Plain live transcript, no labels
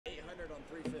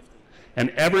And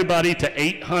everybody to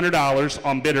 $800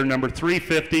 on bidder number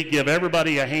 350. Give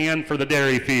everybody a hand for the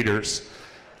dairy feeders.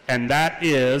 And that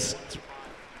is,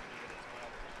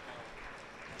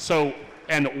 so,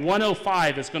 and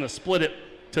 105 is going to split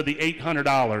it to the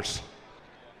 $800.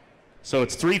 So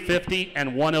it's 350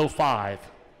 and 105.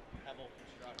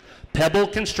 Pebble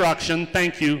Construction,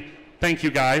 thank you. Thank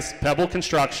you guys. Pebble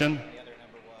Construction. The other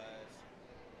number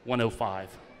was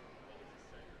 105.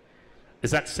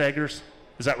 Is that Sager's?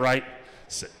 Is that right?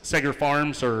 Sager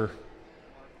Farms or?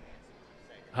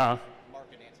 Huh?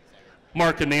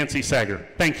 Mark and Nancy Sager.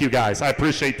 Thank you guys. I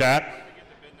appreciate that.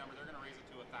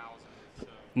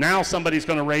 Now somebody's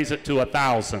going to raise it to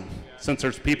 1,000 since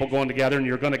there's people going together, and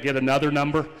you're going to get another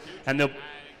number. And the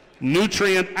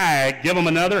Nutrient Ag, give them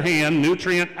another hand.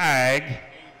 Nutrient Ag.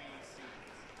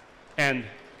 And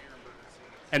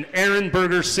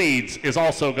Ehrenberger Seeds is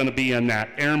also going to be in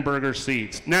that. Ehrenberger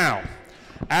Seeds. Now,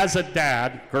 as a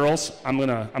dad, girls, I'm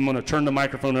gonna turn the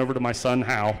microphone over to my son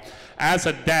Hal. As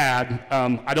a dad,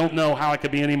 I don't know how I could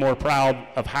be any more proud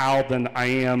of Hal than I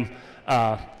am.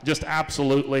 Just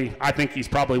absolutely, I think he's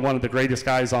probably one of the greatest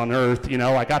guys on earth. You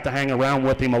know, I got to hang around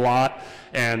with him a lot,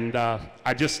 and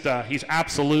he's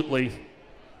absolutely,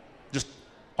 just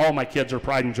all my kids are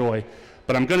pride and joy.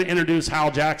 But I'm going to introduce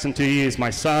Hal Jackson to you. He's my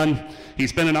son.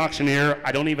 He's been an auctioneer.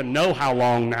 I don't even know how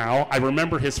long now. I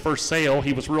remember his first sale.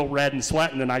 He was real red and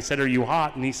sweating, and I said, "Are you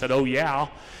hot?" And he said, "Oh, yeah."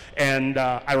 And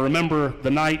I remember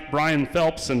the night Brian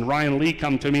Phelps and Ryan Lee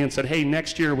come to me and said, "Hey,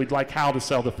 next year we'd like Hal to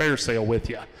sell the fair sale with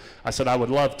you." I said, "I would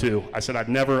love to." I said, I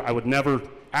would never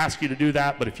ask you to do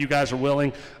that, but if you guys are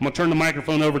willing, I'm going to turn the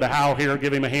microphone over to Hal here.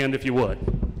 Give him a hand if you would.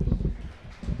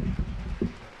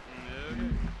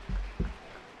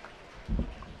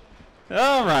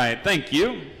 All right, thank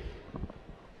you.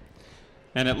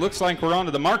 And it looks like we're on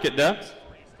to the market depth.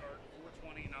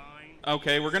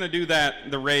 Okay, we're going to do that,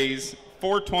 the raise,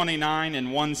 429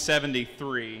 and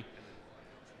 173.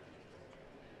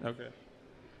 Okay.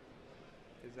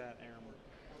 Is that Aaron?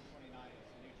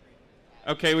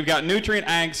 Okay, we've got Nutrient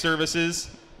Ag Services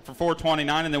for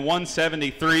 429, and then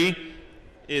 173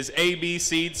 is AB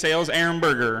Seed Sales, Aaron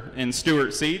Berger and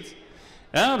Stewart Seeds.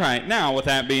 All right, now with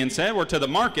that being said, we're to the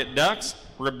market ducks.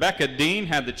 Rebecca Dean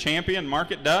had the champion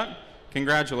market duck.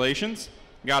 Congratulations,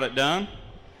 got it done.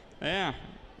 Yeah,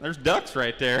 there's ducks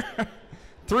right there,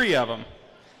 3 of them.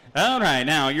 All right,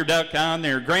 now your duck on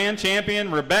there, grand champion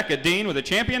Rebecca Dean with the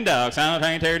champion ducks. I'll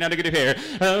try and tear down to get it here.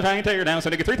 I'll try and tear down so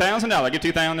to get $3,000. Get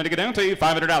 $2,000 to get down to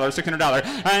 $500,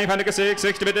 $600. I'm trying to get 6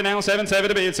 to bid now, 7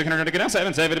 to bid, 600 to get down,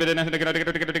 7 to bid now, so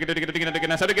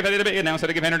to get $100 now, so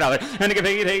to get $100, and to get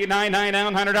 8 9 9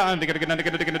 down $100 to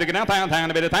get now pound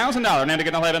to bid $1,000. Now to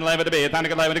get 11 to bid, time to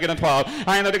get 11 to get 12.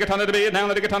 I know to get 100 to bid, now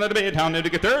to get 100 to bid, time to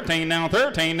get 13 now,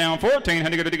 13 now, 14, to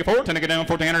get 14 to get down,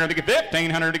 1400 to get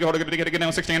 1500 to get down,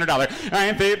 1600. I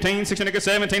am 15, 16 to get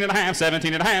 17 and a half,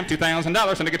 17 and a half, $2,000,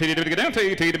 and to get down to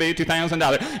be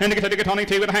 $2,000, and to get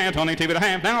 22 and a half, 22 and a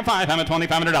half, now 5, I'm at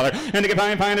 $2,500, and to get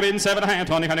 5 to bid 7 and a half,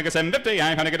 20, to get 750,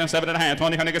 I'm to get 7 and a half,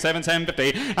 20, to get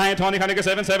 750, I am 20, to get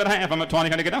 7 and a half, I'm at 20,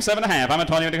 to get 7 and a half, I'm at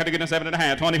 20, to get 7 and a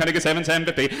half, 20, to get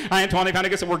 750, I am 20, to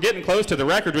get, we're getting close to the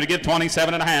record, we get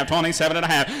 27 and a half, 27 and a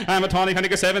half, I'm at 20, to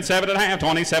get 7 and a half,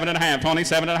 27 and a half,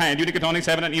 27 and a half, you to get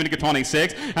 27 and you to get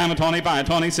 26, I'm at 25,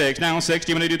 26, now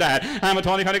 60, you want to do that, I'm a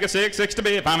 20, to get 6 to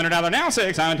bid, $500 now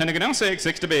 6, I'm 10 to get down 6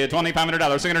 to bid, $2,500,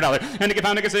 $600, and to get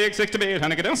 5 to get 6 to bid, 10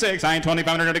 to get down 6, I ain't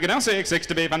 $2,500 to get down 6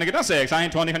 to bid, 5 to get down 6, I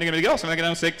ain't 20 to get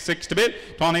down 6 to bid,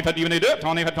 20, but you want to do it,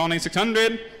 20,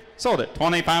 2600, sold it,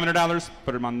 $2,500,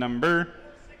 put them on number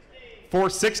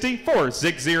 460,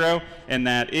 and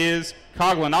that is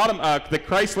Coghlan the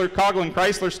Coghlan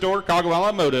Chrysler store, Coghlan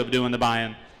Automotive doing the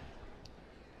buying.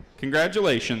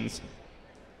 Congratulations.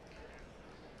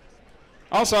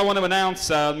 Also, I want to announce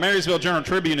Marysville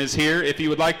Journal-Tribune is here. If you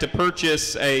would like to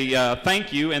purchase a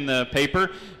thank you in the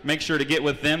paper, make sure to get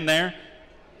with them there.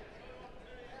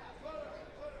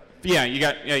 Yeah, you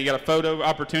got a photo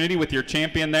opportunity with your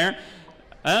champion there.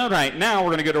 All right, now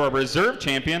we're going to go to our reserve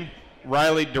champion,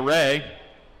 Riley DeRay,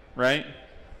 right?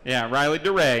 Yeah, Riley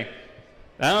DeRay.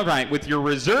 All right, with your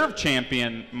reserve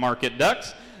champion market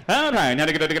ducks. All right, now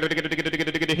to get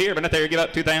here, but not there, you give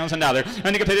up $2,000.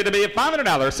 And you get to be $500,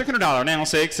 $600, now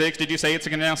 6, did you say it's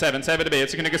going to down 7 to bid,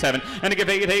 it's going to get 7, and to get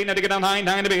 8, now to get down 9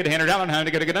 to bid, $100, now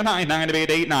to get 9 to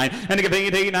bid, 8, 9, and to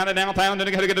get 8, now to down pound, and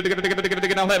to get 11 to bid, and to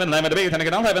get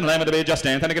 11 to bid, just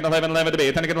in, and to get 11 to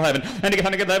bid, and to get 11, and to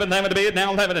get 11 to bid,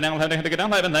 now 11, and now to get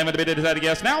 11 to bid, is that a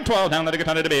yes, now 12, now to get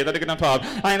 100 to bid, to get 12,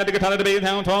 I know to get 100 to bid,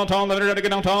 now 12, to get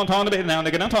down 12 to bid, now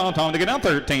to get down 12 to get down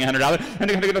 $1,300, and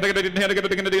to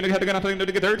get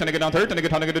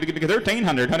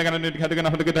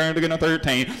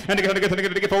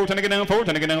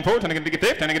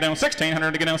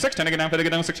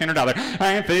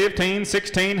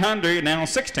 $1,500, now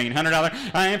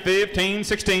 $1,600. I am 15,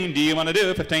 16. Do you want to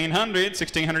do $1,500,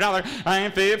 $1,600? I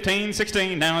am 15,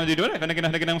 16. Now do you do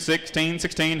it? 16,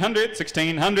 1,600,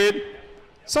 1,600.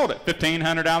 Sold it.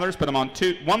 $1,500. Put them on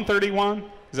 131.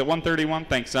 Is it 131?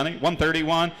 Thanks, Sonny.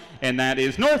 131. And that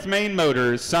is North Main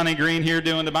Motors. Sonny Green here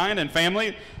doing the buying, and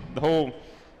family, the whole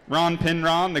Ron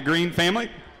Penron, the Green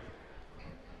family.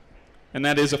 And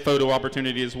that is a photo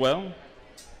opportunity as well.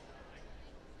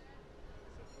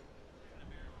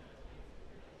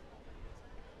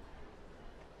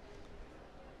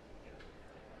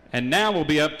 And now we'll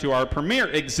be up to our premier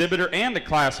exhibitor and the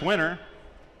class winner,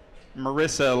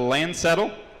 Marissa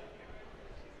Landsettle.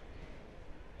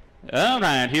 All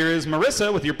right, here is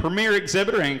Marissa with your premier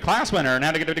exhibitor and class winner.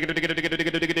 Now to get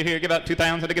here, give out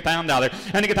 $2,000 to get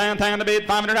 $1,000. And to get $1,000 to bid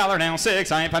 $500. Now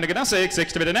 6. I ain't finding it now 6.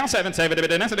 6 to bid now 7. 7 to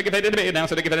bid now so to get it to bid now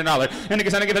so to get it $1. And to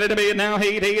get it to bid now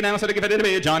 8. Now so to get it to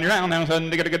bid John, you're out now so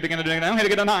to get it now to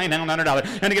get a 9 now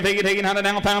 $900. And to get $8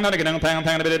 now pound to get now pound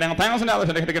to bid now $1,000.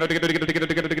 And to get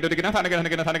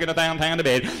 $1,000 to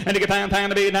bid. And to get $1,000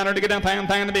 to bid now to get down pound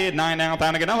to bid 9 now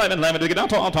pound to get 11 11 to get down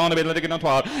 12 to bid to get down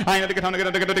 12. I had to get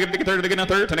third, to get down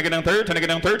third, to get down third, to get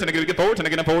down third, to get fourth, to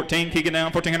get down 14, keep it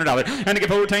down $1,400. And to get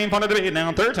 14, fun to bid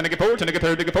down third, to get fourth, to get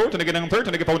third, to get fourth, to get down third,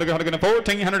 to get fourth, to get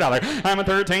 $1,400. I'm a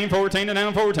 13, 14, and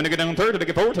down 4, to get down third, to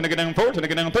get fourth, to get down fourth, to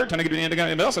get down third, to get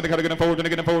down else, to get down 4, to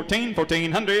get down 14,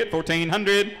 1,400,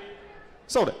 1,400.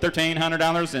 Sold it.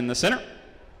 $1,300 in the center.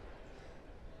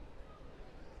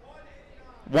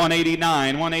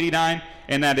 189,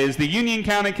 and that is the Union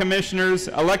County Commissioners,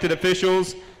 elected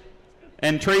officials,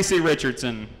 and Tracy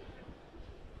Richardson.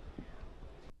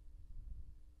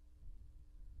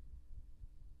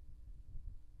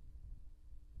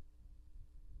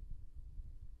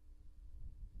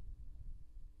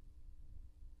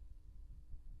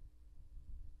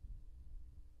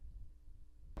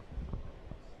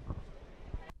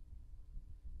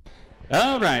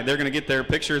 All right, they're going to get their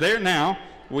picture there now.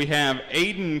 We have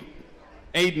Aiden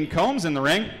Combs in the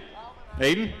ring.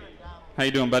 Aiden, how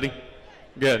you doing, buddy?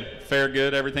 Good. Fair,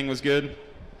 good. Everything was good.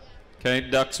 Okay,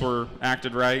 ducks were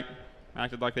acted right,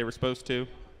 acted like they were supposed to.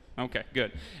 Okay,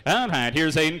 good. All right,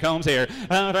 here's Aiden Combs here.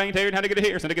 All right, how to get it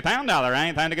here? So to get $1,000, I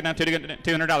ain't trying to get down to $200,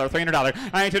 $300.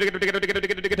 I ain't to get $30 to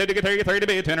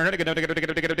bid, $200 to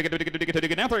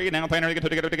get down 3, now $300 to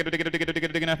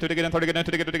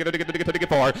get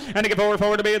 4, and to get 4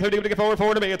 to bid, 30 to get 4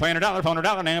 to bid, $300,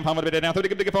 $400, now $5 to bid, now 30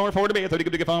 to get 4 to bid, 30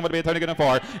 to get 5 to bid, 30 to get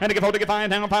 4, and to get 4 to get 5,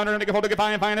 now $500 to get 4 to get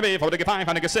 5, to bid, 4 to get 5,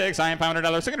 to get 6, I ain't $500,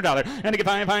 $600, and to get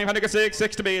 5, to get 6,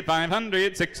 6 to bid,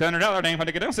 $500, $600, now $5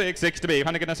 to get down 6, 6 to bid,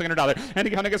 $5 to get down $600, and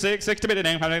to get 6, 6 to bid,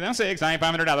 down $5 to get down 6, I ain't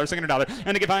 $500, $600,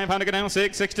 and to get 5 to get down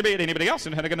 6, 6 to bid, anybody else,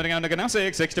 and to get down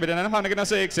 6, 6 to bid, and $5 to get down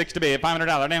 6, 6 to bid,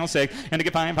 $500, down 6, and to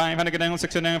get 5 to get down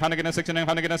 6, and $5 to get down 6, and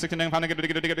 $5 to get down 6, and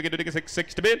 $5 to get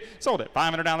 6 to bid, sold it,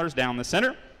 $500 down the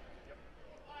center.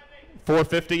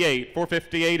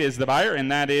 458 is the buyer,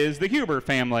 and that is the Huber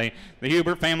family. The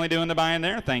Huber family doing the buying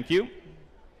there. Thank you.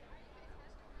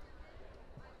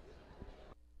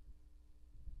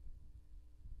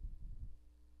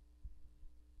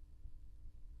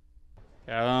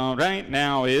 All right,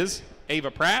 now is Ava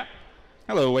Pratt.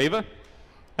 Hello, Ava.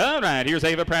 All right, here's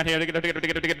Ava Pratt here to get here,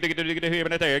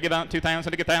 give out $2,000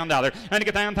 to get $1,000, and to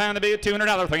get down to bid $200,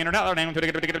 $300, down to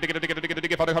get $400, down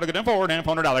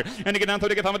 $400, and to get down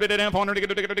to get $400, down $400, to get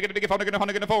 $400, down to get $5, down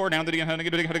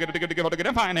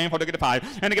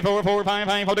 $5, and to get 4,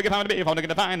 5, to get $5 to bid, to get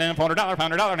 $5, down $400, down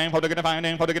to get $5,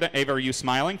 down to get Ava, are you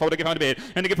smiling? To get $5 to bid,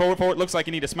 and to get 4, it looks like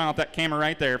you need to smile at that camera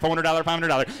right there. $400,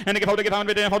 $500, and to get 4 to get $5 to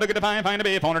bid, down to get $5 to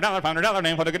bid, $400, down to get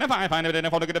 $5, to get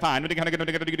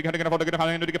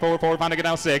 $5, to get 4, 5 to get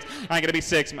down 6. I ain't gonna be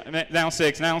 6. Down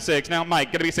 6. Now 6. Now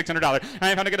Mike gonna be $600. I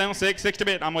ain't gonna get down 6. 6 to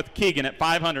bid. I'm with Keegan at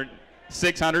 500.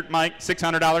 600. Mike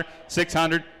 $600.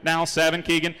 600. Now 7.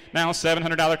 Keegan. Now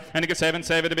 $700. And to get 7.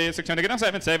 7 to bid. 600. Get down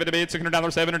 7. 7 to bid.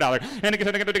 $600. $700. And to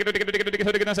get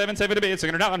down 7. 7 to bid.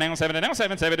 $600. Now 7. Now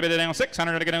 7. 7 to bid. Now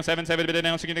 600. To get down 7. 7 to bid.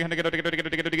 Now 7.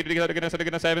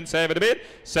 7 to bid.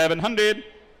 700.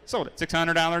 Sold it.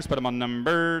 $600. Put them on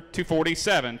number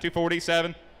 247.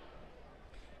 247.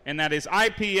 And that is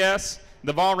IPS,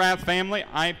 the Vollrath family,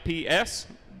 IPS.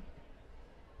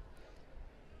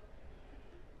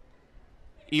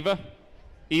 Eva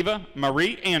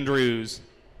Marie Andrews.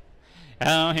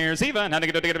 Oh, here's Eva. Now to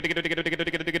get $1,000. And to get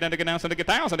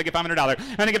 $500. And to get $500.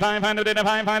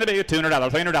 $200.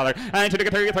 $300. And to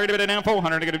get $30 now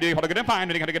 $400. To get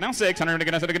 $500. To get now $600. To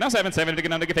get now $700. To get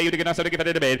now $800. To get now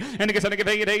 $800. And to get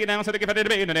 $800 now to get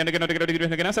 $800. And to get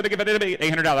 $800 now to get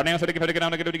 $800. Now to get $800 now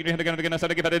to get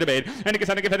 $800. And to get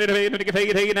 $800 to get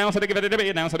 $800 now to get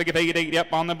 $800. Now to get $800.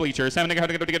 Yep, on the bleachers. And to get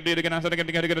 $800 now to get $800. And to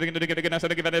get $800 now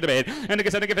to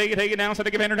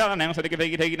get $800. Now to get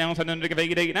 $800 now to get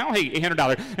 $800. Now hey, $800.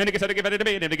 And to get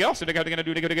 $800 and to go. So to get $800 now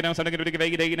to get $800 now to get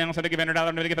 $800 now to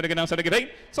get $800 now to get $800.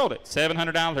 Sold it.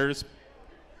 $700.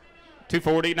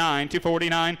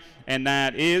 $249, and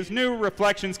that is New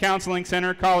Reflections Counseling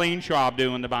Center. Colleen Schwab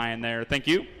doing the buying there. Thank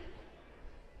you.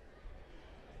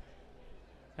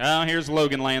 Here's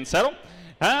Logan Landsettle.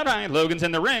 All right, Logan's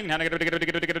in the ring. Now to get $1,000, to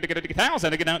get $200,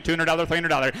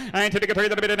 $300. And to get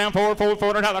 $300 down,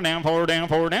 $400 down, $4 down,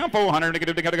 $400. To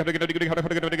get $500,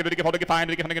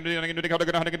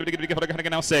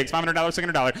 now $600,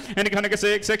 $600. And to get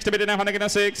 $6 to bid now,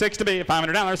 $6 to bid,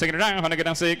 $500, $600 to bid,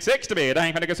 $6 to bid,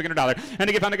 and to get $600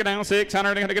 down,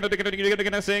 $600, to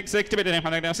get $6 to bid, now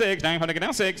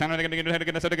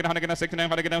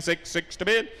 $6 to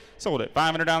bid. Sold it.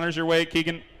 $500 your way,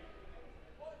 Keegan.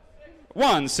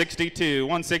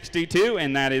 162,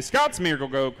 and that is Scott's Miracle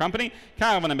Grow Company.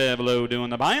 Calvin and Beverlo doing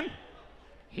the buying.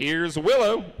 Here's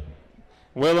Willow.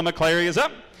 Willow McClary is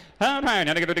up. All right,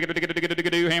 now to get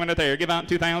Hammond there. Give out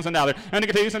 $2,000. And to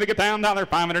get $2,000, to get $1,000,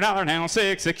 $500 now,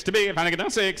 $6 to be. If I get down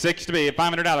 $6 to be,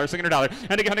 $500, $600.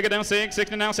 And to get down $6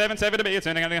 to now $7 to be. It's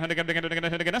 $7 to be. To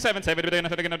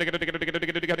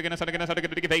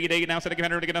get $88 now, so to get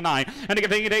 $100 to get a $9. And to get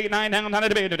 $88 $9 down $100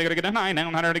 to be. To get $9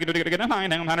 down $100 to get $9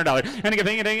 down $100. And to get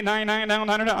 $88 $9 down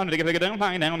 $100. To get down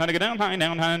 $9 down $100 to get down $9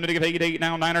 down $100 to get $88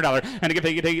 now $900. And to get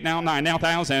 $88 now $9 now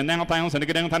 $1,000 now $1,000 to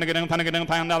get down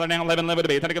 $1,000 now $11 level to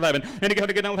be. To get 11. And to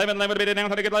get 11 level to be down.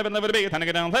 To get 11 level to be. To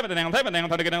get down 11 down 11 down.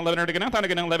 To get down 11 to get down. To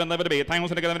get down 11 level to be. $1,000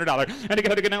 to get $11. And to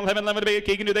get down 11 level to be.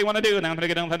 Keegan, do they want to do now? To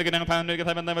get down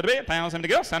 11 level to be. $1,000 to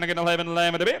go. To get 11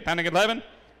 level to be. To get 11.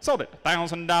 Sold it.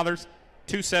 $1,000.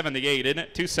 $278, isn't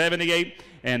it? $278,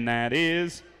 and that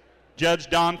is Judge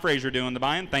Don Frazier doing the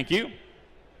buying. Thank you.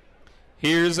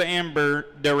 Here's Amber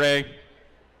DeRay.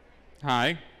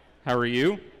 Hi, how are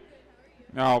you?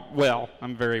 Oh, well,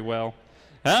 I'm very well.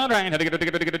 All right, how to get here?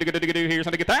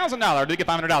 So to get $1,000, to get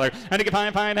 $500, and to get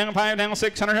 $5 down,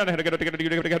 $600, how to get down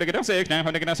 $6 now, how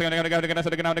to get down $6 now, how to get down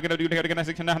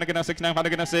 $6 now, how to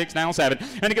get down $6 now, $7,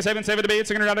 and to get $7 to be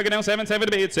 $600, to get down $7 to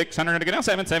be $600, to get down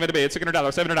 $7 to be $600,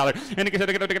 $700, and to get $7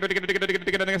 to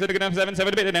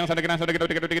be down, so to get down $7 to be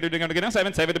 $600, to get down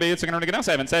 $7 to be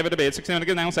 $600, to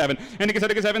get down $7, and to get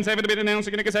 $7 to be down,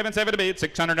 so to get $7 to be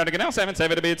 $600, to get down $7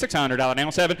 to be $600 now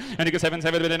 $7, and to get $7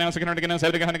 to be down, $600, to get down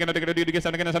 $7 to get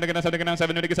 $7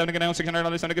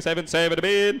 $600 to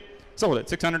bid. Sold it.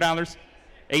 $600.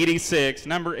 86.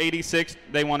 Number 86,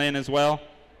 they want in as well.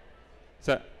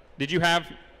 So, did you have?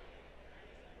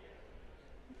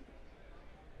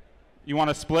 You want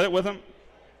to split it with them?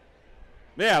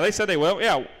 Yeah, they said they will.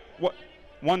 Yeah. What?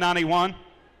 191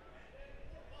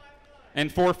 and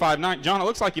 459. John, it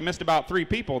looks like you missed about 3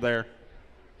 people there.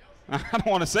 I don't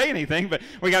want to say anything, but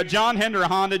we got John Hinder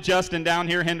Honda, Justin down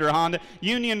here, Hinder Honda,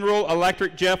 Union Rule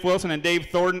Electric, Jeff Wilson and Dave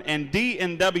Thornton, and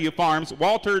D&W Farms,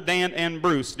 Walter, Dan, and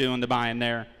Bruce doing the buying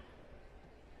there.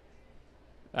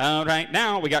 All right,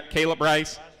 now we got Caleb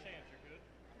Bryce.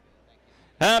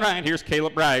 All right, here's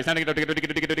Caleb Bryce. And to get $1,000. And to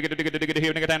get $1,000 to get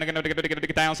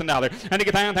 $500. And to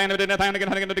get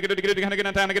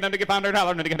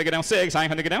down $6. I'm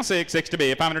going to get down $6 to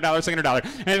be $500,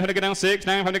 $600. And to get down $6.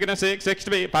 Now I'm going to get down $6 to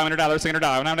be $500, $600.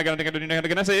 Now I'm going to get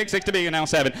down $6 to be now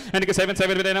 $7. And to get $7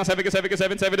 to be now $7 to be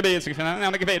 $6. Now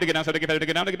to get $8 to get down. So to get $8 to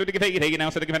get down. To get $8 now.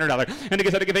 So to get $100. And to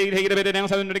get $8 to be down.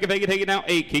 So to get $8 now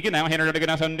 8. Keegan now $100 to get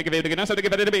down. So to get $8 to get down. So to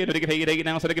get $8 to be. To get $8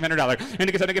 now. So to get $100. And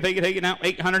to get $8 now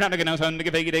 $800 to get down. So to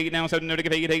get $8 now 7 to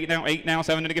get $8 now 8 now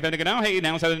 7 to get $8 now 8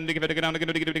 now 7 to get $8 now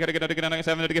 7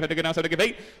 to get $8 now 7 to get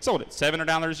 $8. Sold it.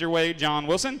 $700 your way, John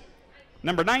Wilson.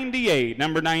 Number 98,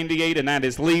 and that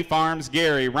is Lee Farms,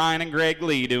 Gary, Ryan, and Greg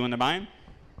Lee doing the buying.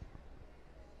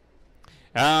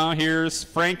 Here's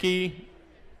Frankie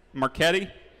Marchetti.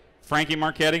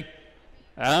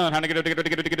 How to get $1,000 to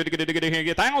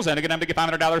get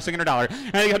 $500, $600,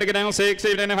 and you have to get down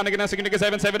 $6, and how to get down $6 to get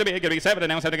 $7 to be, get $7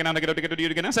 now, so to get down to get $7 to be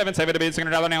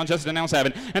 $600 now, just now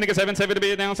 $7, and to get $7 to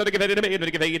be down, so to get $8 to be,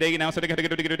 to get $8 now, so to get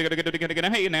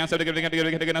 $8 now, so to get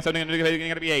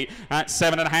 $8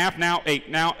 7.5 now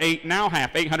 8 now 8 now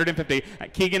half 850.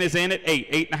 Keegan is in at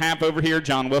 8.5 over here.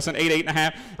 John Wilson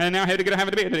 8.5, and now had to get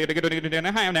 $100 to be, to get $100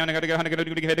 now, now got to get $100 to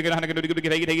get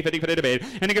 $850 to bid,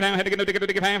 and to get $100 to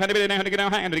get $5 to bid, now to get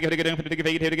down high, get down, get down, get down,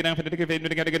 $850,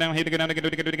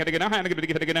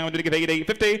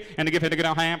 and to give it to get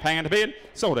down high, pan to bid.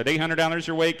 Sold at $800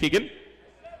 your way, Keegan.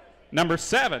 Number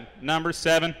 7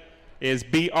 is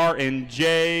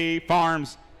BR&J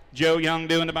Farms. Joe Young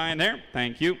doing the buying there.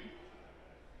 Thank you.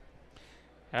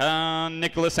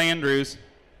 Nicholas Andrews.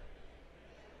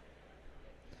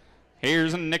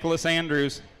 Here's Nicholas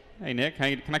Andrews. Hey, Nick.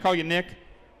 Hey, can I call you Nick?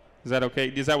 Is that okay?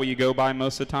 Is that what you go by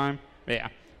most of the time? Yeah.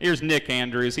 Here's Nick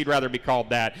Andrews. He'd rather be called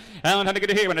that. I'm going to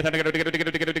get here. I'm going to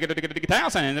get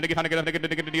 1,000. And then get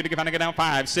down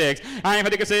 5, 6. I'm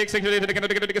going to get 6,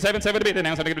 7, 7 bid.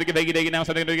 Now I'm going to give 8, now I'm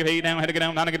going to give 8, now I'm going to get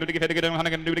down, I'm going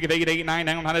to give 8, 8, 9,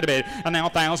 now I'm going to bid. And now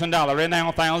 $1,000, and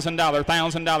now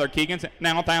 $1,000. Keegan,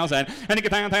 now 1,000. And you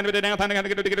get down, down, down, down, down, to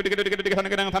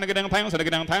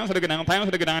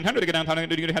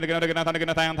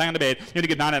bid. You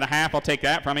get 9.5. I'll take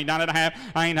that from me.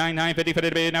 9.5. 9, 50 for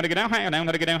the bid. Now to get down high. Now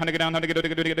to get down, to get down, to get down, to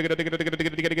get down, to get down, to get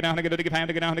down, to get down, to get down,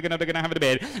 to get down, to get down, to get down, have the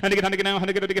bid. And to get down, to get down,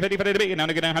 to get down, to get for the bid. Now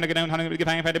to get down, to get down, to get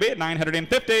down, for the bid.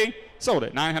 $950. Sold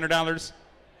it. $900.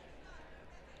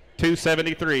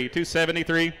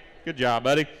 273. Good job,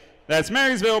 buddy. That's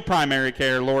Marysville Primary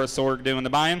Care. Laura Sorg doing the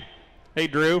buying. Hey,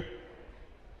 Drew.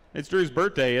 It's Drew's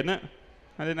birthday, isn't it?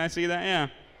 Didn't I see that?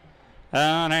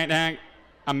 Yeah.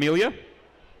 Amelia.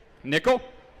 Nickel.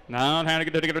 No,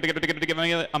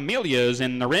 Amelia's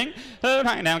in the ring.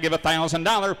 Right now, give $1,000,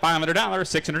 $500,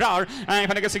 $600. I'm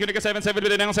going to get 7, 7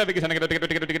 bid down 7. Get down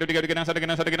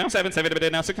 7, 7 bid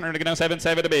down 600. Get down 7,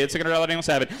 7 bid $600 down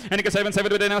 7. And you get 7, 7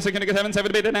 bid down 6. Get 7,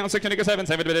 7 bid down 6. And you get 7,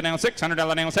 7 bid down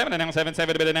 $600 down 7. And now 7,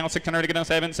 7 bid down 600. Get down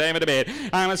 7, 7 bid.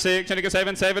 I'm a 6. And you get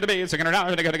 7, 7 bid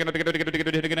 $600. Get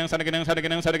down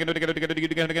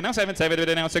 7, 7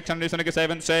 bid down 600. So get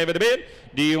 7, 7 bid.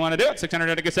 Do you want to do it?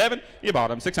 600 to get 7. You bought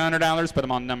them $600. Put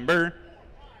them on number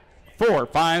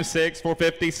 456,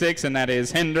 456, and that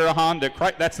is Hendra Honda.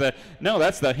 That's the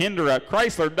Hendra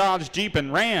Chrysler, Dodge, Jeep,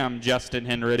 and Ram. Justin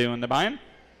Hendra doing the buying.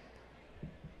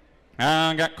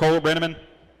 Got Cole Brenneman.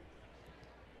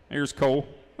 Here's Cole.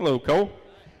 Hello, Cole.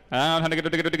 I'm going to get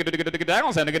down, $500, $600,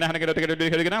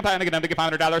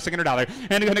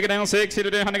 and going to get down 6,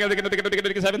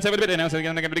 $7, 7 bid, and now so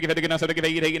going to give 8, now so to give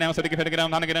 8, now so to give 8, now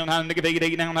to give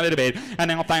 8, now not a bid, and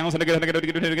now 1,000 to get 1,000, to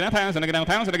get 1,000, to get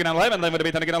 1,000, to get 11 to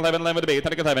bid, to get 11 to bid, to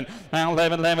get 11, now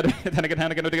 11 to bid, to get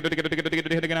 11 to bid, to get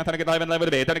 11, to get 11, and to get 11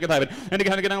 to bid, to get 11, now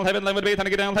to get 11 to bid, to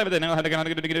get 11, now to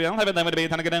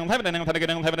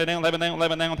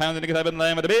get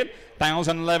 11 to bid,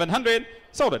 1,000, 1,100,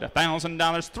 sold it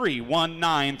 $1,000.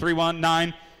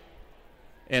 319.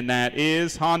 And that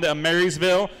is Honda of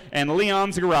Marysville and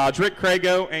Leon's Garage. Rick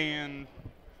Crago and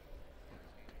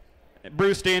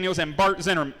Bruce Daniels and Bart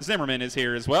Zimmerman is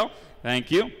here as well.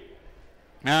 Thank you.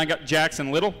 I got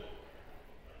Jackson Little.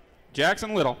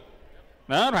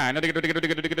 All right, I'm going to get $1,000,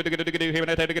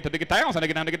 $500,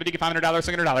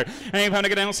 $600. I'm going to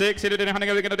get down 6, I'm going to get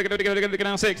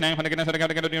down 6, now I'm going to get down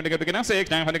 6,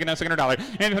 now I'm going to get down $600. I'm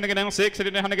going to get down 6,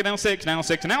 I'm going to get down 6, now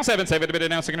 6, now 7, 7,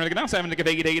 now 6, now 7, to get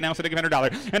 8, now so to get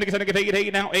 $100. And to get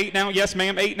 8, now 8, now yes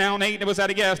ma'am, 8, now 8, was that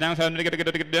a yes? Now so I'm going to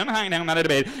get down high, now not at a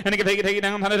bid. And to get 8,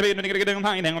 now not at a bid, and to get down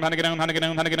high, now I'm going to get down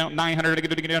 900, to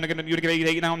get down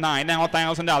 8, now 9, now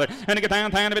 $1,000. And to get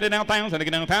down 10, to get down 1,000, to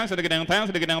get down 1,000, to get down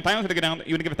 1,000, to get down 1,000, to get down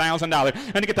you want to give $1,000,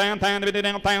 and to get down, to bid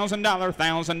down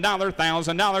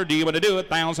 $1,000. Do you want to do it?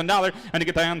 $1,000, and to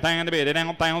get down, to bid down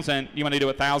 1,000. You want to do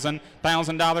it? $1,000,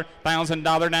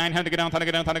 $900. To get down, to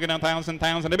get down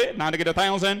 1,000 to bid. Now to get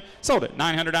 1,000, sold it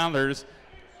 $900.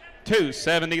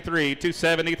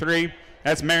 273.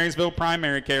 That's Marysville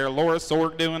Primary Care. Laura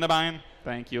Sorg doing the buying.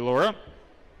 Thank you, Laura.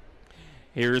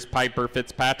 Here's Piper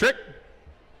Fitzpatrick.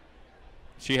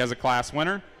 She has a class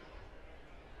winner.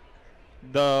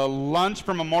 The lunch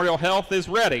from Memorial Health is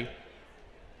ready.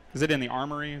 Is it in the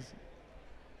armory?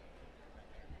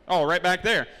 Oh, right back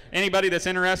there. Anybody that's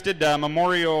interested,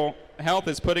 Memorial Health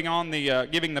is putting on the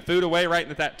giving the food away right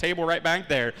at that table right back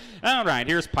there. All right,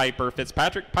 here's Piper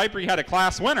Fitzpatrick. Piper, you had a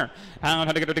class winner. How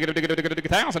to get down, to get down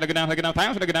 1,000, to get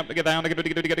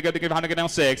down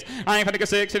 6. I have to get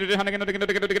 6, to get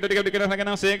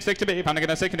down 6, 6 to be. I'm to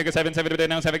get 6, to get 7, 7 to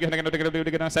down 7, to get 7, to get $8,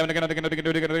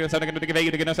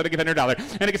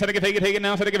 and to get 8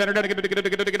 now, so to get $100, to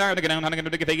get down,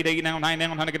 to get 8 now 9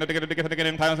 now, to get 1,000, to get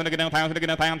 1,000, to get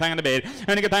 1,000 to bid,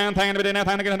 and to get down, to bid now,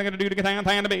 to get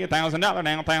 $1,000 to be $1,000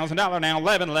 now, $1,000 now,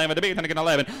 11 to bid, and to get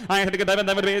 11. I have to get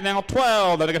 11 to bid now,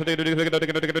 12 to get down, to get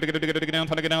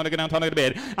down to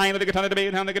bid. I have to get down to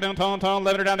bid, now to get down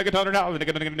 11 down to get $100, to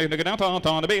get down to bid, to get down now,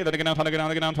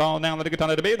 to get down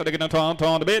to bid, to get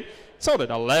down to bid. Sold it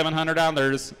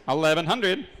 $1,100.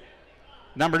 1,100.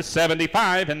 Number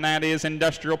 75, and that is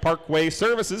Industrial Parkway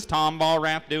Services. Tom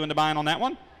Ballrath doing the buying on that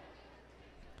one.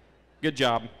 Good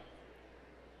job.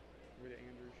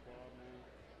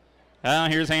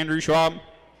 Here's Andrew Schwab.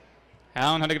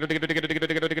 $5,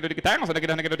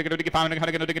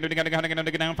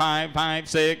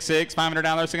 $600,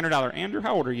 $600. Andrew,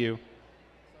 how old are you?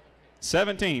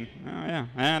 17. Oh, yeah.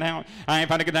 And how I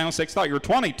find to get down 6. Thought you were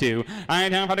 22. I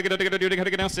have to get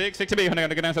down 6. 6 to be. $500,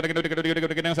 $600.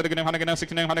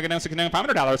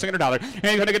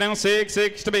 And you get down 6.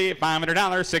 6 to be. $500,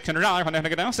 $600. I'm going to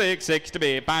get down 6. 6 to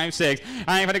be. 5, 6.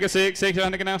 I have to get 6. 6. I'm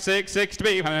going to get down 6. 6 to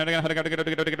be.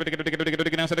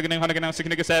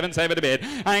 7, 7 to bid.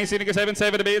 I see to 7,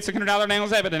 7 to bid. $600 now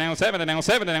 7. Now 7. Now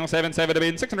 7. Now 7. 7 to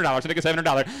bid. $600. To get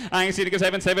 $700. I see to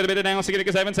 7, 7 to bid. Now 7,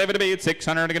 7 to bid.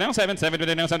 $600 to get now 7. 7 to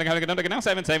bid. Now 7 to get now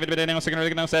 7. 7 to bid. Now 600 to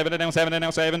get now 7. Now 7. Now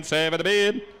 7. 7 to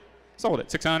bid. Sold it.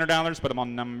 $600. Put them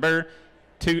on number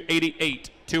 288.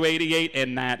 288,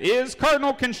 and that is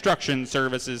Cardinal Construction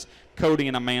Services. Cody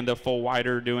and Amanda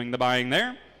Fullwider doing the buying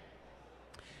there.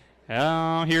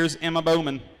 Here's Emma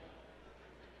Bowman.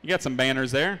 You got some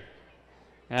banners there.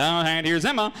 And here's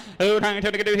Emma. Oh, trying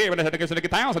to do here, but I had to get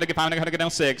 1,000. I get 5. I had to get down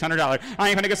 $600. I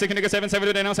ain't going to get 6. I get 7.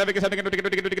 7 to now 7. 7 to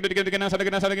get now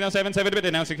 7. 7 to 7. 7 to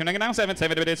bid. Now 6. I get now 7.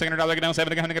 7 to bid. $600. Get now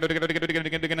 7. I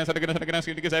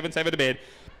get 7. 7 to bid.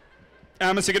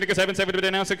 I'm a 6 to get 7. 7 to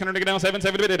bid. Now 600 to get now 7.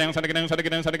 7 to bid. Now 7 to get now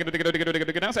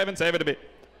 7. 7 to bid.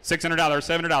 $600.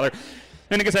 $700.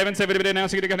 And to get 7, 7 to bid. Now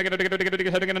 6 to get 7. 7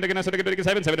 to bid. Now 7 to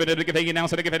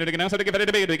get now 7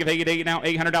 to get 8 now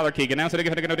 $800 key. Now 7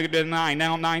 to get 9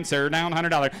 now 9 sir now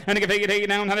 $100. And to get 8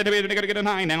 now 100 to bid. To get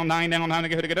 9 now 9 now 9 to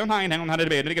get 9 now 100 to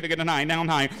bid. To get 9 now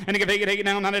 9. And to get 8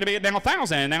 now 100 to bid. Now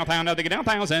 1,000 now 1,000 to get down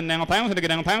 1,000 now 1,000 to get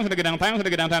down 1,000 to get down 1,000 to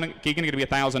get down key can get to be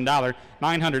 $1,000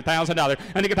 $900,000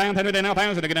 and to get down 1,000 now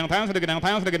 1,000 to get down 1,000 to get down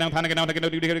 1,000 to get down to get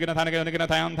down to get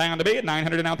down to bid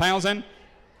 900 now 1,000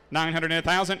 900 and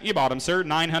 1,000. You bought them, sir.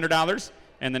 $900.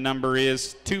 And the number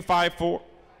is 254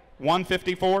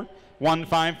 154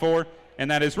 154.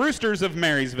 And that is Roosters of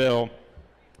Marysville.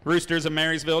 Roosters of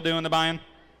Marysville doing the buying.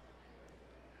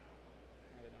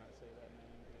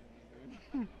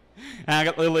 I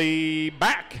got Lily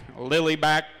back. Lily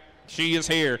back. She is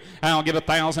here. I'll give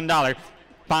 $1,000.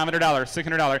 $500,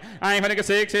 $600. I ain't gonna get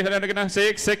 6.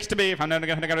 6. 6 to be. I'm gonna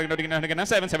get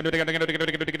 7. 7 to get 9.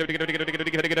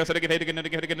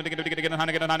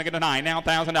 Now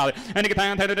 $1,000. And to get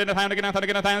 1,000 to get 1,000 to get 1,000 to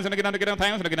get 1,000 to get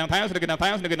 1,000 to get 1,000 to get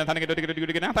 1,000 to get 1,000 to get 1,000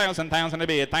 to get 1,000 to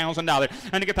be $1,000.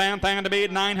 And to get 1,000 to be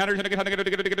 900 to get 1,000 to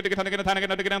get 1,000 to get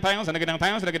 1,000 to get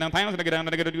 1,000 to get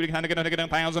 1,000 to get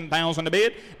 1,000 to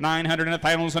bid $900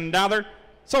 and $1,000.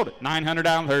 Sold it.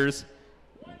 $900.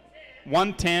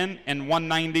 110 and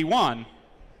 191.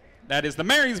 That is the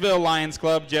Marysville Lions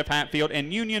Club, Jeff Hatfield,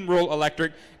 and Union Rural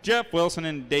Electric, Jeff Wilson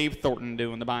and Dave Thornton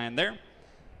doing the buying there.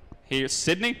 Here's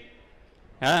Sydney.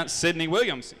 Sydney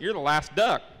Williams, you're the last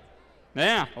duck.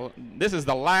 Yeah, well, this is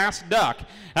the last duck.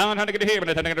 I don't know how to get here, but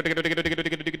I get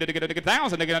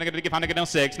 1,000 to get down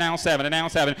 6, now 7, and now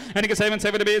 7. And to get 7,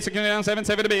 7 to bid, 6 down 7,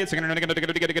 7 to bid, 6 to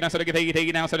get down, so to get 8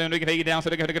 down, so to get 8 down, so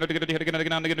to get 8,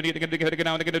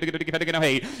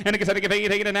 and to get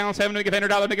 8 and now 7 to get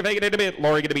 $100 to get 8 to bid.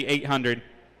 Lori, going to be 800.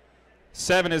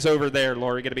 7 is over there,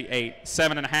 Lori, going to be 8.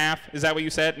 7.5, is that what you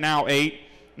said? Now 8,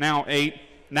 now 8,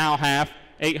 now half.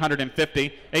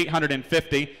 850,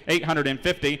 850,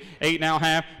 850, 8 now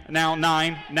half, now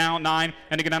 9, now 9,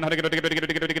 and to get down to get debate, and to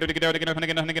get 8 to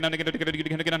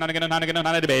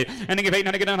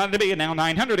get down to debate, now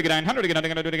 900 to get 900 to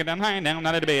get down high, now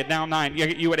not a debate, now 9,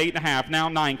 you at 8.5, now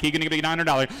 9, Keegan to get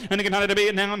 $900, and to get down to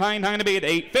debate, now 9 to debate,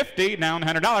 850, now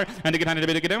 $100, and to get down to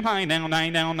debate to get down high, now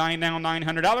 9, now 9, now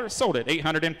 $900, sold it,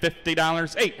 $850,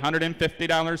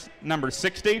 $850, number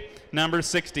 60, number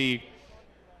 60.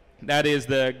 That is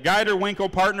the Geider Winkle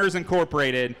Partners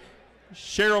Incorporated.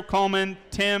 Cheryl Coleman,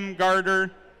 Tim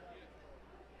Geider.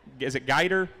 Is it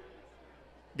Geider?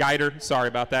 Geider, sorry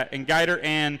about that. And Geider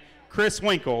and Chris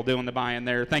Winkle doing the buy-in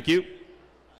there. Thank you.